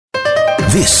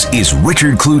This is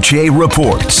Richard Cloutier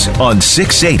Reports on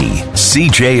 680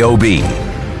 CJOB.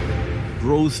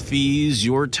 Growth fees,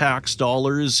 your tax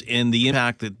dollars, and the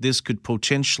impact that this could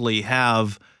potentially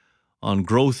have on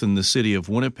growth in the city of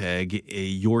Winnipeg,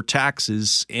 your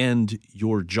taxes and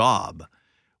your job.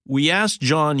 We asked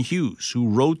John Hughes, who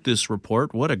wrote this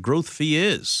report, what a growth fee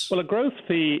is. Well, a growth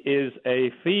fee is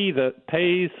a fee that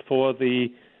pays for the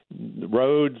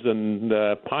roads and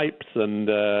pipes and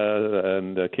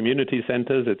community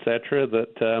centres, etc.,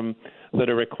 that are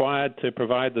required to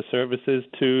provide the services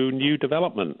to new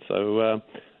development. So,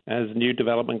 as new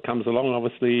development comes along,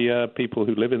 obviously, people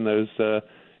who live in those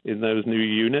new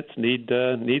units need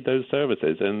those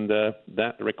services, and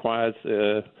that requires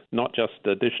not just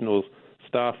additional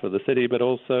staff for the city, but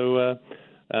also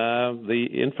the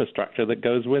infrastructure that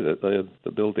goes with it, the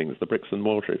buildings, the bricks and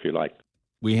mortar, if you like.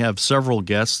 We have several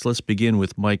guests. Let's begin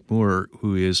with Mike Moore,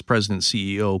 who is President and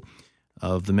CEO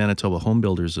of the Manitoba Home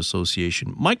Builders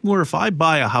Association. Mike Moore, if I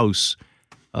buy a house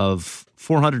of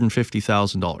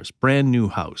 $450,000, brand new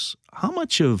house, how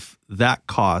much of that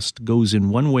cost goes in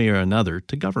one way or another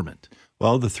to government?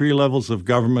 Well, the three levels of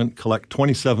government collect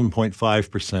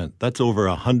 27.5%. That's over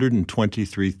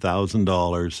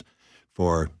 $123,000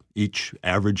 for each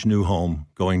average new home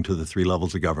going to the three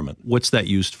levels of government. What's that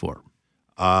used for?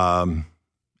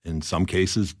 In some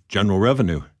cases, general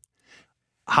revenue.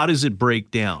 How does it break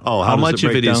down? How much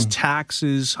of it down? is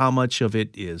taxes? How much of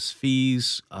it is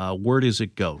fees? Where does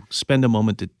it go? Spend a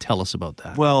moment to tell us about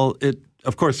that. Well,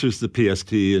 of course, there's the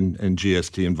PST and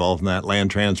GST involved in that,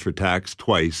 land transfer tax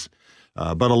twice.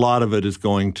 But a lot of it is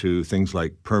going to things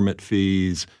like permit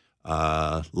fees,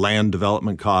 land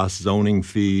development costs, zoning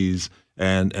fees,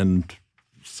 and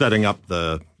setting up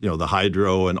the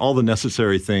hydro and all the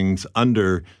necessary things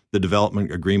under the development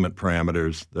agreement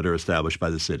parameters that are established by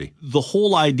the city. The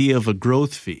whole idea of a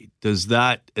growth fee, does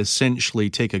that essentially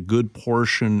take a good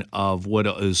portion of what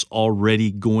is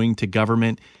already going to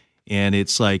government, and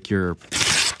it's like you're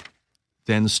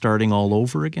then starting all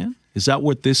over again? Is that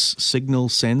what this signal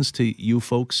sends to you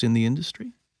folks in the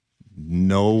industry?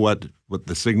 No, what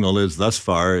the signal is thus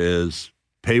far is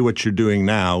pay what you're doing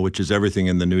now, which is everything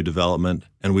in the new development,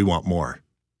 and we want more.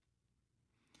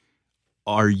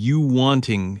 Are you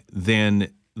wanting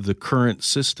then the current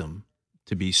system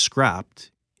to be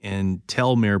scrapped and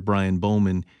tell Mayor Brian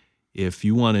Bowman, if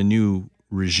you want a new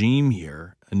regime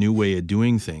here, a new way of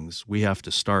doing things, we have to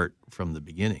start from the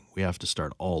beginning. We have to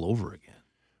start all over again.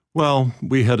 Well,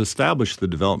 we had established the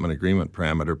development agreement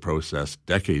parameter process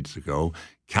decades ago.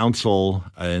 Council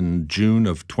in June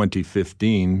of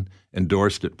 2015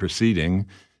 endorsed it proceeding.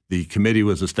 The committee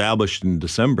was established in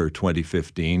December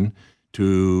 2015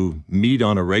 to meet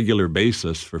on a regular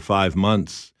basis for 5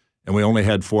 months, and we only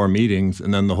had 4 meetings,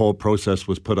 and then the whole process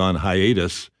was put on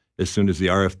hiatus as soon as the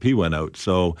RFP went out.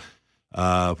 So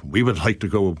we would like to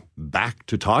go back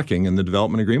to talking in the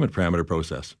development agreement parameter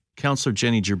process. Councillor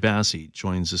Jenny Gerbasi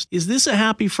joins us. Is this a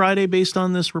happy Friday based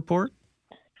on this report?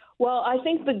 Well, I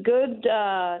think the good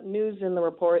news in the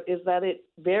report is that it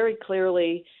very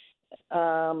clearly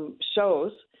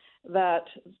shows that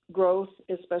growth,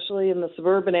 especially in the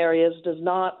suburban areas, does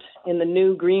not, in the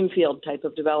new greenfield type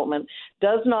of development,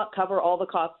 does not cover all the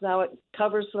costs. Now, it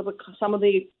covers some of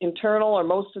the internal or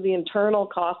most of the internal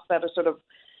costs that are sort of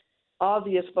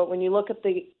obvious, but when you look at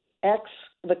the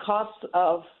costs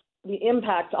of the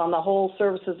impact on the whole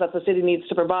services that the city needs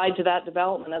to provide to that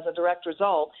development as a direct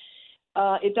result,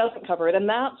 it doesn't cover it. And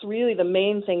that's really the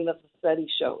main thing that the study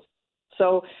shows.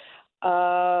 So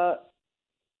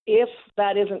if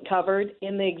that isn't covered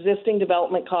in the existing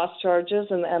development cost charges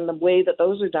and the way that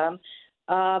those are done,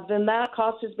 then that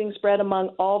cost is being spread among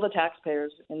all the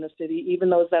taxpayers in the city, even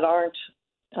those that aren't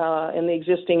in the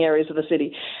existing areas of the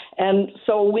city. And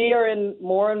so we are in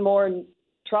more and more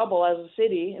trouble as a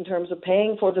city in terms of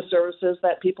paying for the services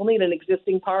that people need in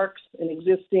existing parks, in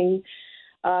existing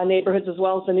neighborhoods, as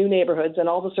well as the new neighborhoods and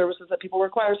all the services that people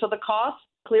require. So the cost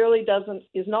clearly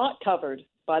is not covered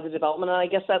by the development, and I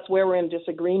guess that's where we're in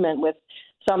disagreement with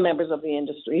some members of the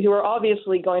industry who are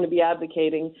obviously going to be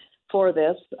advocating for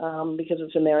this because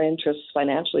it's in their interests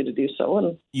financially to do so.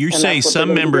 And you say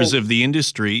some members of the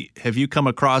industry. Have you come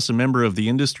across a member of the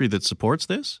industry that supports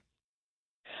this?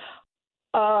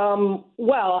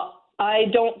 Well, I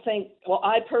don't think,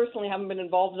 I personally haven't been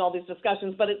involved in all these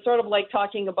discussions, but it's sort of like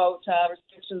talking about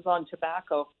restrictions on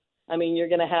tobacco. I mean, you're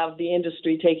going to have the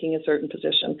industry taking a certain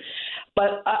position.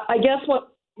 But I guess what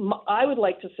I would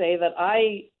like to say that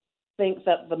I think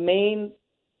that the main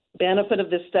benefit of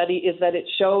this study is that it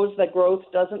shows that growth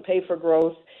doesn't pay for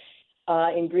growth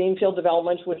in greenfield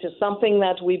development, which is something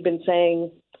that we've been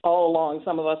saying all along,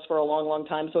 some of us for a long, long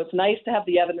time. So it's nice to have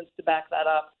the evidence to back that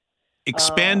up.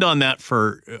 Expand on that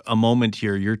for a moment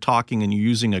here. You're talking and you're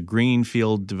using a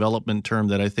greenfield development term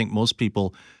that I think most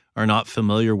people are not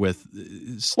familiar with.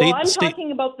 I'm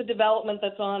talking about the development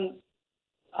that's on.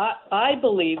 I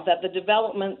believe that the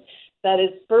development that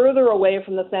is further away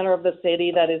from the center of the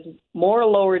city, that is more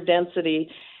lower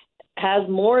density, has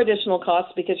more additional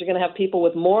costs because you're going to have people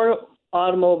with more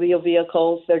automobile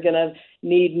vehicles. They're going to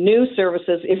need new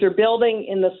services. If you're building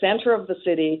in the center of the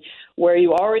city where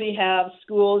you already have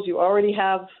schools, you already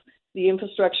have the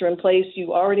infrastructure in place,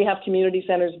 you already have community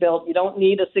centers built, you don't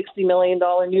need a $60 million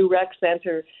new rec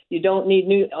center, you don't need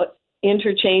new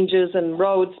interchanges and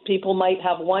roads. People might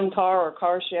have one car or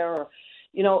car share, or,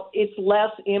 it's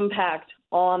less impact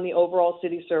on the overall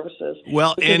city services.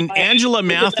 Well, and Angela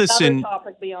Matheson, another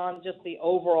topic beyond just the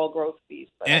overall growth fees.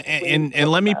 And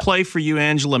let me play for you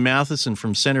Angela Matheson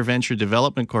from Center Venture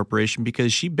Development Corporation,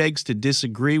 because she begs to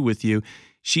disagree with you.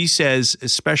 She says,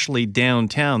 especially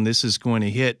downtown, this is going to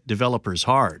hit developers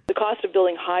hard. The cost of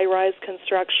building high-rise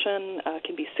construction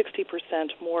can be 60%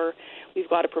 more. We've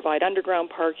got to provide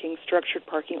underground parking, structured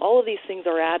parking. All of these things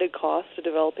are added costs to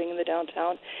developing in the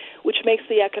downtown, which makes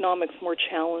the economics more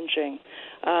challenging.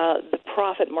 The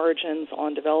profit margins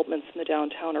on developments in the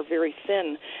downtown are very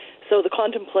thin. So the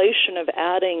contemplation of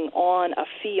adding on a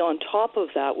fee on top of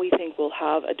that, we think, will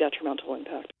have a detrimental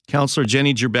impact. Councillor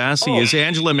Jenny Gerbasi, is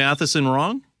Angela Matheson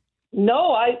wrong?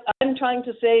 No, I'm trying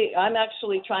to say, I'm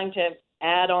actually trying to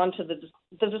add on to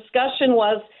the discussion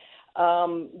was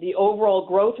the overall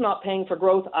growth, not paying for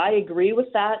growth. I agree with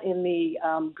that in the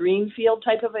greenfield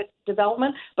type of a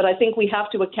development, but I think we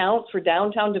have to account for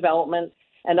downtown development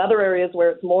and other areas where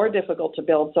it's more difficult to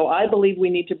build. So I believe we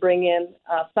need to bring in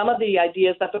some of the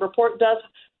ideas that the report does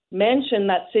mention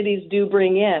that cities do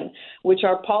bring in, which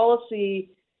are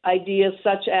policy ideas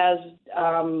such as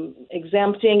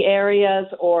exempting areas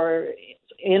or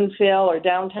infill or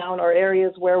downtown or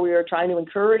areas where we are trying to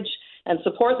encourage and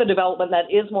support the development that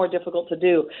is more difficult to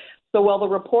do. So while the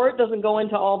report doesn't go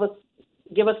into all this,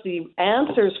 give us the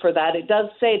answers for that, it does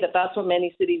say that that's what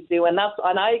many cities do, and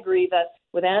I agree that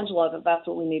with Angela that that's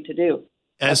what we need to do.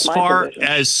 As far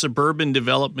as suburban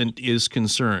development is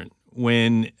concerned,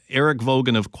 when Eric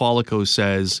Vogan of Qualico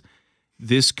says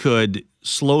this could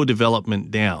slow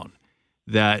development down,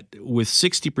 that with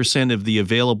 60% of the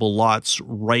available lots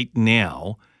right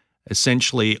now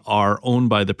essentially are owned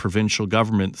by the provincial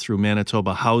government through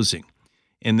Manitoba Housing,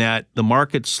 and that the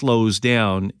market slows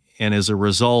down, and as a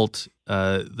result,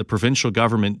 the provincial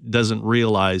government doesn't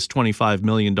realize $25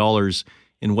 million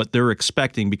in what they're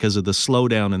expecting because of the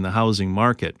slowdown in the housing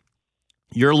market.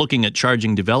 You're looking at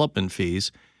charging development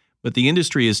fees, but the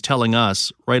industry is telling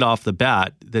us right off the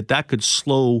bat that that could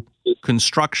slow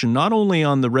construction, not only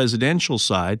on the residential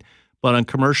side, but on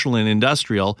commercial and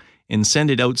industrial, and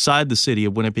send it outside the city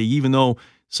of Winnipeg, even though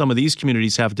some of these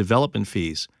communities have development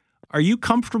fees. Are you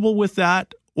comfortable with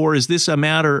that, or is this a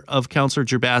matter of, Councillor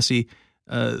Gerbasi,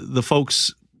 the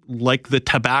folks like the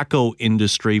tobacco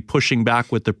industry pushing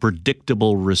back with the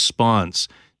predictable response?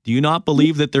 Do you not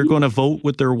believe that they're going to vote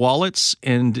with their wallets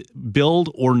and build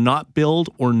or not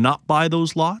buy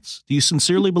those lots? Do you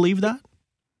sincerely believe that?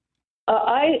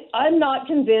 I'm not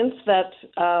convinced that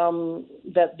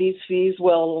that these fees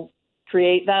will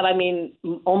create that. I mean,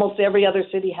 almost every other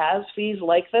city has fees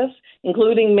like this,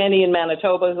 including many in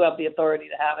Manitoba who have the authority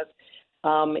to have it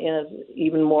in an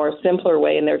even more simpler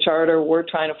way in their charter. We're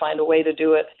trying to find a way to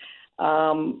do it.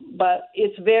 But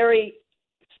it's very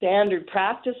standard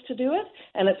practice to do it,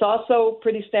 and it's also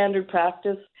pretty standard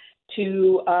practice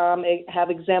to have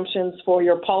exemptions for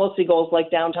your policy goals like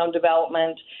downtown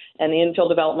development and infill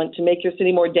development to make your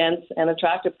city more dense and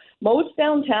attractive. Most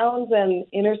downtowns and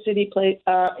inner cities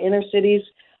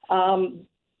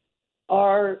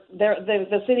are there.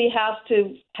 The city has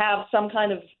to have some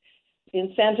kind of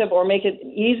incentive or make it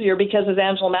easier because, as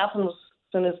Angela Matheson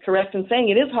is correct in saying,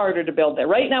 it is harder to build there.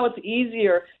 Right now, it's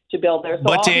easier to build there. So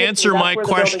but to answer my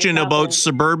question about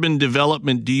suburban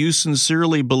development, do you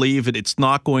sincerely believe that it's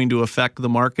not going to affect the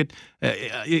market?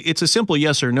 It's a simple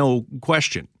yes or no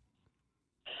question.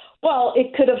 Well,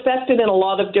 it could affect it in a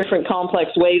lot of different complex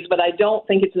ways, but I don't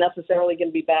think it's necessarily going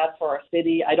to be bad for our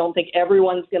city. I don't think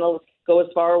everyone's going to go as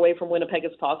far away from Winnipeg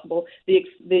as possible.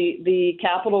 The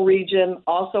capital region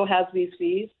also has these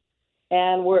fees,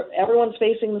 and everyone's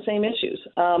facing the same issues.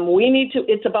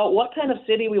 It's about what kind of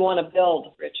city we want to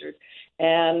build, Richard,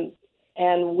 and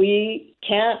we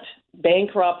can't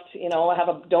bankrupt, have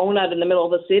a donut in the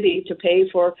middle of the city to pay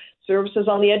for services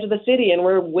on the edge of the city, and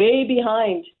we're way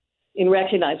behind in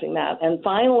recognizing that. And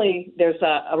finally, there's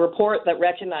a report that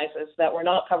recognizes that we're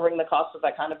not covering the cost of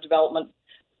that kind of development.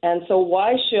 And so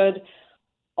why should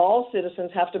all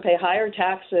citizens have to pay higher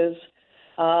taxes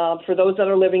for those that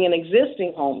are living in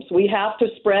existing homes? We have to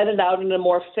spread it out in a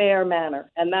more fair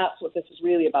manner, and that's what this is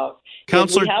really about.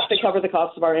 Councillor, we have to cover the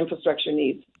cost of our infrastructure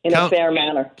needs in a fair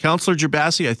manner. Councillor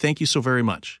Gerbasi, I thank you so very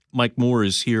much. Mike Moore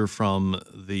is here from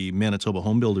the Manitoba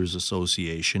Home Builders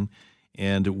Association,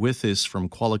 and with us from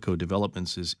Qualico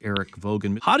Developments is Eric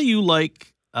Vogan. How do you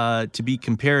like to be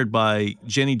compared by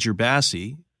Jenny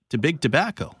Gerbasi to Big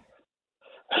Tobacco?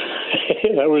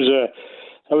 That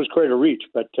was quite a reach,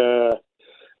 but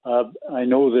I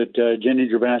know that Jenny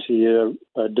Gerbasi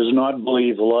does not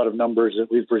believe a lot of numbers that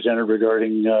we've presented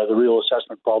regarding the real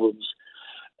assessment problems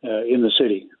in the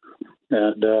city,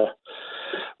 and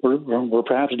we're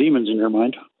perhaps demons in her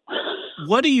mind.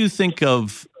 What do you think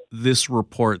of this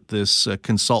report, this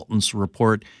consultant's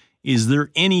report? Is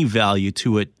there any value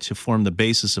to it to form the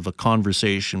basis of a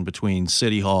conversation between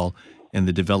City Hall and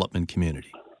the development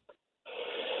community?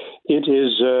 It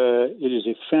is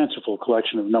a fanciful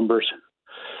collection of numbers.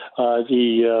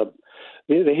 The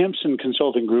Hampson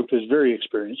Consulting Group is very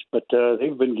experienced, but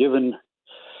they've been given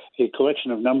a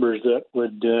collection of numbers that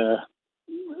would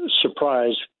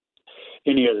surprise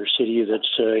any other city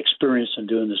that's experienced in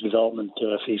doing this development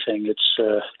fee thing. It's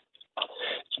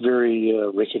very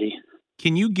rickety.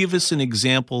 Can you give us an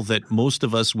example that most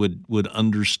of us would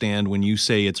understand when you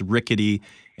say it's rickety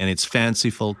and it's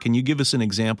fanciful? Can you give us an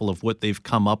example of what they've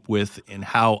come up with and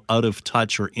how out of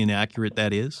touch or inaccurate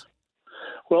that is?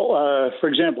 Well, for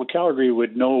example, Calgary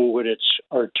would know what its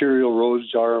arterial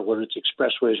roads are, what its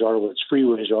expressways are, what its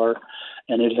freeways are,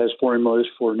 and it has formulas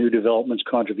for new developments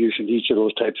contribution to each of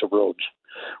those types of roads.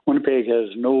 Winnipeg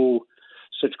has no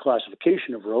such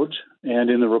classification of roads, and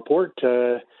in the report,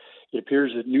 it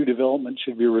appears that new development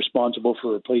should be responsible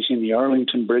for replacing the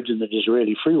Arlington Bridge and the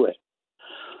Disraeli Freeway.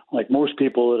 Like most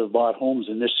people that have bought homes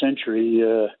in this century,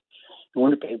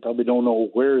 Winnipeg probably don't know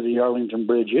where the Arlington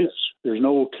Bridge is. There's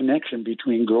no connection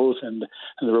between growth and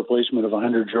the replacement of a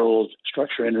 100-year-old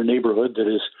structure in a neighborhood that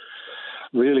is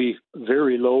really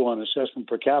very low on assessment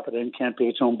per capita and can't pay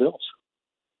its own bills.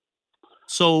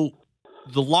 So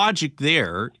the logic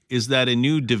there is that a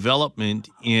new development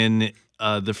in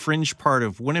the fringe part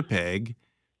of Winnipeg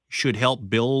should help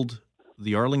build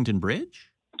the Arlington Bridge?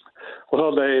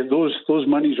 Well, those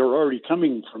monies are already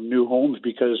coming from new homes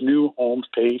because new homes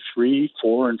pay 3,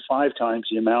 4, and 5 times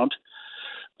the amount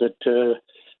that the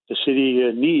city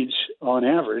needs on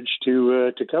average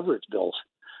to cover its bills,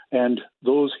 and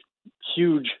those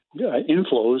huge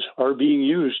inflows are being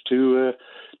used to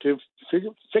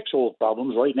fix old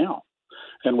problems right now.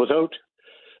 And without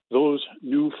those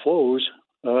new flows,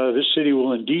 this city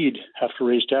will indeed have to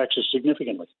raise taxes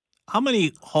significantly. How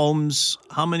many homes,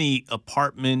 how many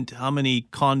apartment, how many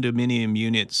condominium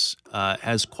units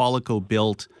has Qualico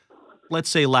built, let's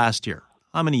say last year?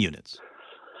 How many units?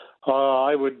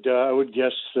 I would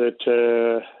guess that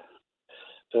the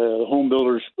home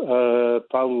builders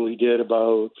probably did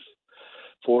about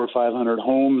 400 or 500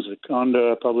 homes. The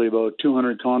condo, probably about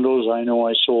 200 condos. I know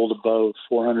I sold about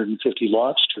 450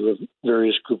 lots to a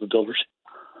various group of builders.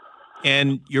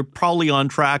 And you're probably on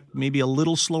track, maybe a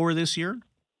little slower this year?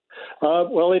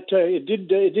 Well, it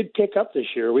did pick up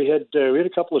this year. We had a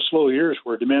couple of slow years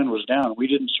where demand was down. We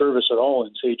didn't service at all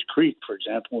in Sage Creek, for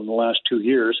example, in the last 2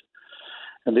 years.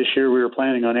 And this year we were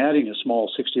planning on adding a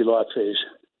small 60-lot phase.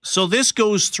 So this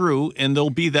goes through, and there'll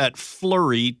be that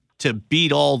flurry to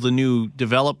beat all the new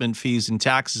development fees and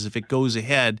taxes if it goes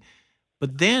ahead.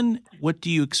 But then what do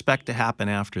you expect to happen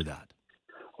after that?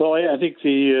 Well, I think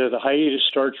the hiatus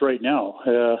starts right now.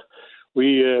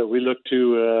 We look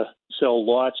to sell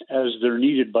lots as they're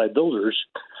needed by builders,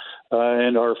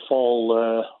 and our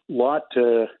fall lot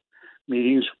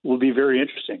meetings will be very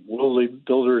interesting. Will the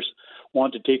builders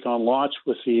want to take on lots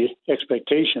with the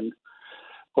expectation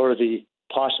or the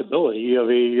possibility of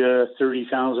a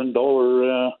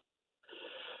 $30,000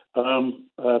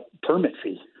 permit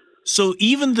fee? So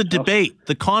even the debate,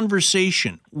 the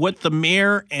conversation, what the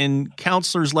mayor and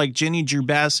councillors like Jenny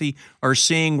Gerbasi are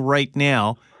saying right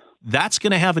now, that's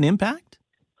going to have an impact?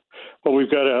 Well, we've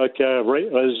got to,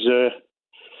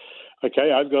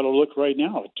 I've got to look right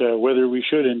now at whether we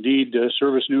should indeed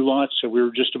service new lots. We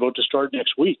were just about to start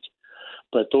next week,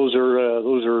 but those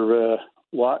are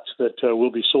lots that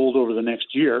will be sold over the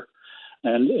next year,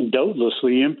 and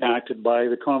doubtlessly impacted by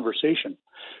the conversation.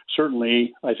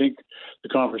 Certainly, I think the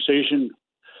conversation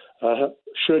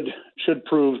should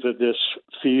prove that this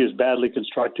fee is badly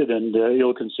constructed and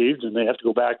ill-conceived, and they have to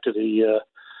go back to the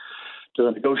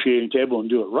negotiating table and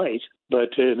do it right.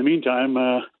 But in the meantime,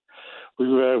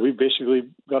 we've basically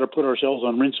got to put ourselves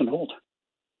on rinse and hold.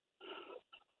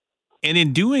 And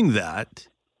in doing that,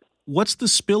 what's the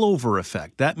spillover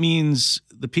effect? That means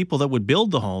the people that would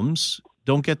build the homes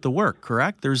don't get the work,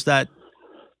 correct? There's that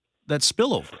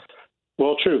spillover.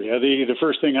 Well, true. Yeah, the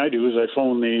first thing I do is I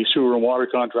phone the sewer and water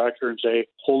contractor and say,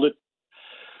 hold it.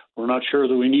 We're not sure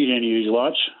that we need any of these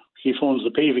lots. He phones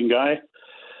the paving guy.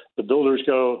 The builders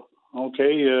go,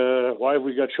 okay, why have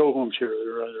we got show homes here?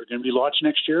 Are there going to be lots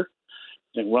next year?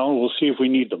 And, well, we'll see if we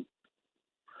need them.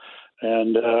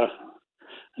 And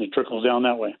it trickles down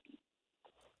that way.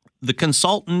 The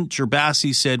consultant,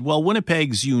 Gerbasi, said, well,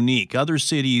 Winnipeg's unique. Other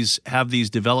cities have these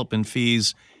development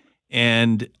fees,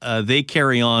 and they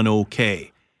carry on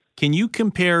okay. Can you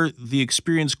compare the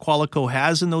experience Qualico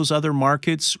has in those other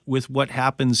markets with what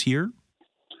happens here?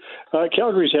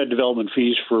 Calgary's had development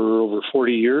fees for over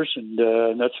 40 years,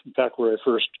 and that's in fact where I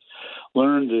first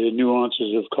learned the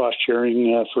nuances of cost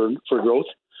sharing for growth.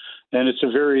 And it's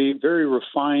a very, very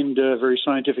refined, very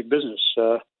scientific business.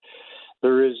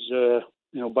 There is,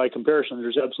 by comparison,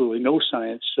 there's absolutely no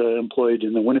science employed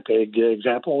in the Winnipeg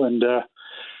example,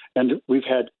 and we've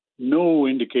had no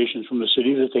indications from the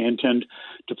city that they intend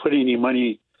to put any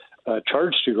money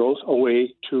charged to growth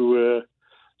away to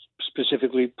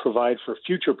specifically provide for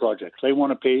future projects. They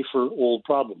want to pay for old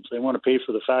problems. They want to pay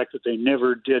for the fact that they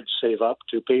never did save up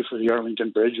to pay for the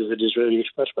Arlington Bridge or the Disraeli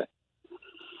Expressway.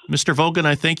 Mr. Vogan,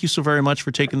 I thank you so very much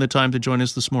for taking the time to join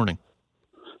us this morning.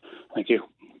 Thank you.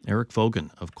 Eric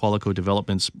Vogan of Qualico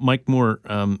Developments. Mike Moore,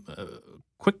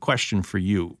 quick question for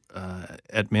you.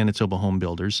 At Manitoba Home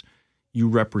Builders, you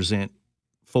represent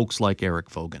folks like Eric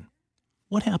Vogan.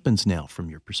 What happens now from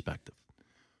your perspective?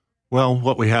 Well,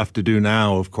 what we have to do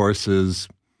now, of course, is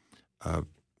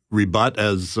rebut.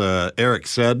 As Eric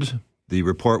said, the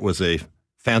report was a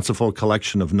fanciful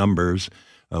collection of numbers.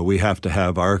 We have to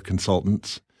have our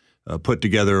consultants put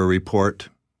together a report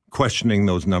questioning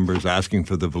those numbers, asking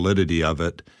for the validity of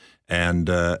it, and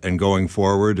going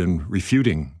forward and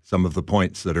refuting some of the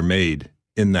points that are made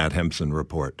in that Hempson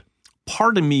report.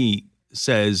 Part of me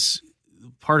says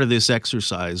part of this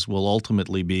exercise will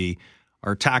ultimately be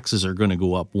our taxes are going to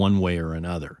go up one way or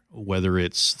another, whether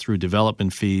it's through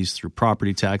development fees, through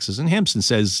property taxes. And Hempson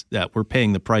says that we're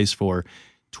paying the price for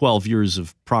 12 years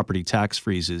of property tax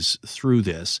freezes through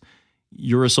this.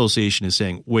 Your association is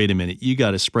saying, wait a minute, you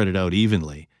got to spread it out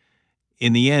evenly.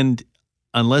 In the end,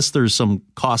 unless there's some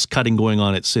cost cutting going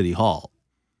on at City Hall,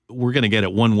 we're going to get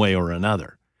it one way or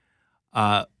another.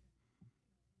 But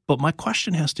my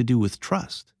question has to do with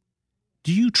trust.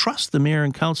 Do you trust the mayor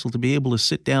and council to be able to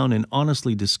sit down and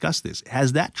honestly discuss this?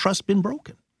 Has that trust been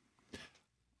broken?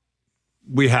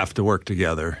 We have to work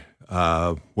together.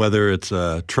 Whether it's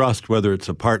a trust, whether it's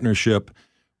a partnership,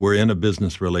 we're in a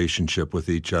business relationship with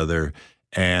each other,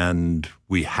 and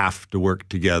we have to work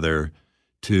together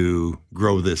to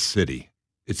grow this city.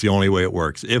 It's the only way it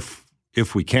works.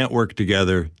 If we can't work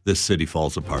together, this city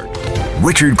falls apart.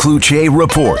 Richard Cloutier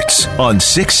reports on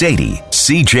 680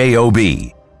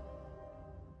 CJOB.